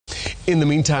In the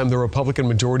meantime, the Republican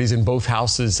majorities in both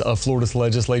houses of Florida's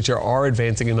legislature are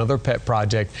advancing another pet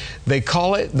project. They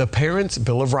call it the Parents'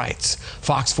 Bill of Rights.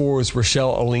 Fox 4's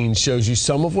Rochelle Aline shows you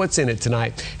some of what's in it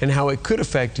tonight and how it could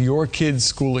affect your kids'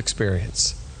 school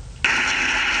experience.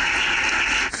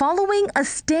 Following a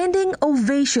standing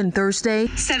ovation Thursday,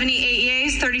 78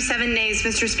 yeas, 37 nays,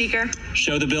 Mr. Speaker.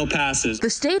 Show the bill passes.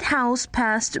 The State House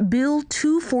passed Bill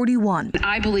 241.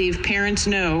 I believe parents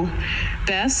know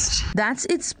best. That's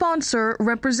its sponsor,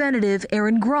 Representative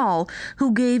Aaron Grahl,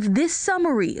 who gave this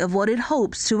summary of what it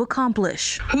hopes to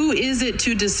accomplish. Who is it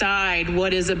to decide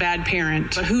what is a bad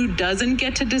parent? But who doesn't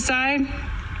get to decide?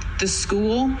 The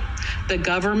school, the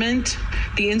government,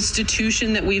 the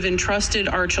institution that we've entrusted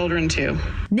our children to.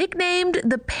 Nicknamed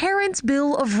the Parents'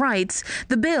 Bill of Rights,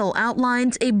 the bill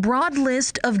outlines a broad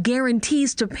list of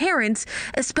guarantees to parents,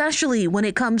 especially when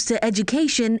it comes to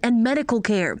education and medical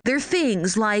care. They're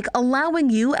things like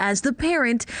allowing you as the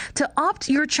parent to opt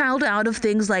your child out of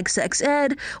things like sex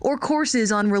ed or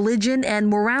courses on religion and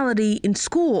morality in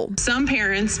school. Some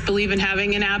parents believe in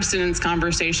having an abstinence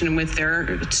conversation with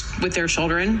their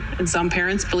children, and some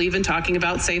parents believe in talking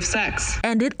about safe sex.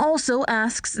 And it also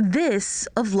asks this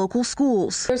of local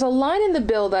schools. There's a line in the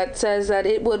bill that says that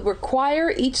it would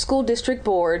require each school district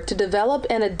board to develop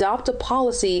and adopt a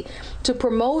policy to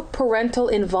promote parental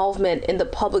involvement in the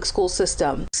public school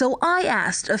system. So I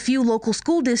asked a few local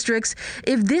school districts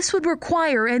if this would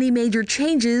require any major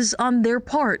changes on their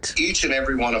part. Each and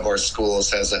every one of our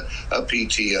schools has a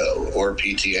PTO or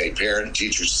PTA, Parent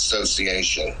Teachers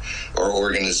Association or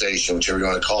organization, whichever you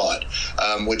want to call it,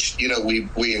 which,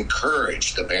 we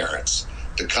encourage the parents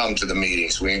to come to the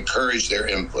meetings. We encourage their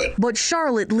input. But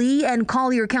Charlotte, Lee, and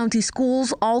Collier County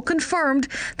schools all confirmed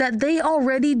that they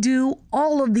already do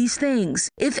all of these things.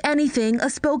 If anything, a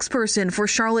spokesperson for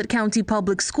Charlotte County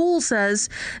Public Schools says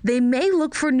they may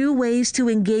look for new ways to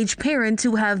engage parents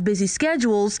who have busy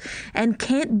schedules and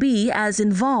can't be as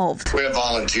involved. We have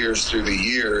volunteers through the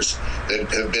years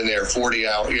that have been there 40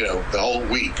 hours, the whole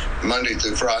week, Monday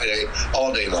through Friday,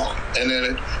 all day long. And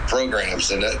then at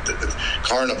programs and at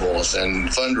carnivals and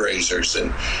fundraisers,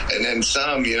 and then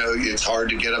some, it's hard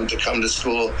to get them to come to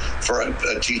school for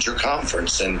a teacher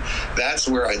conference, and that's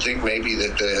where I think maybe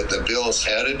that the bill's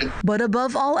headed. But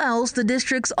above all else, the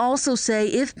districts also say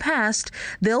if passed,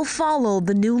 they'll follow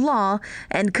the new law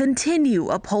and continue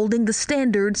upholding the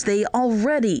standards they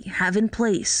already have in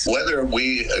place. Whether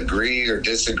we agree or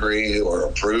disagree or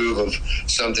approve of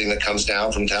something that comes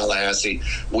down from Tallahassee,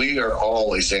 we are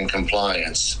always in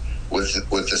compliance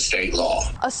with the state law.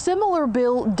 A similar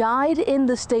bill died in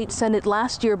the state Senate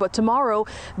last year, but tomorrow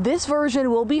this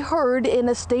version will be heard in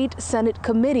a state Senate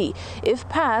committee. If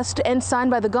passed and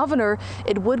signed by the governor,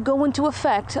 it would go into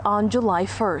effect on July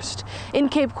 1st. In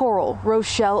Cape Coral,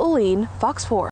 Rochelle Aline, Fox 4.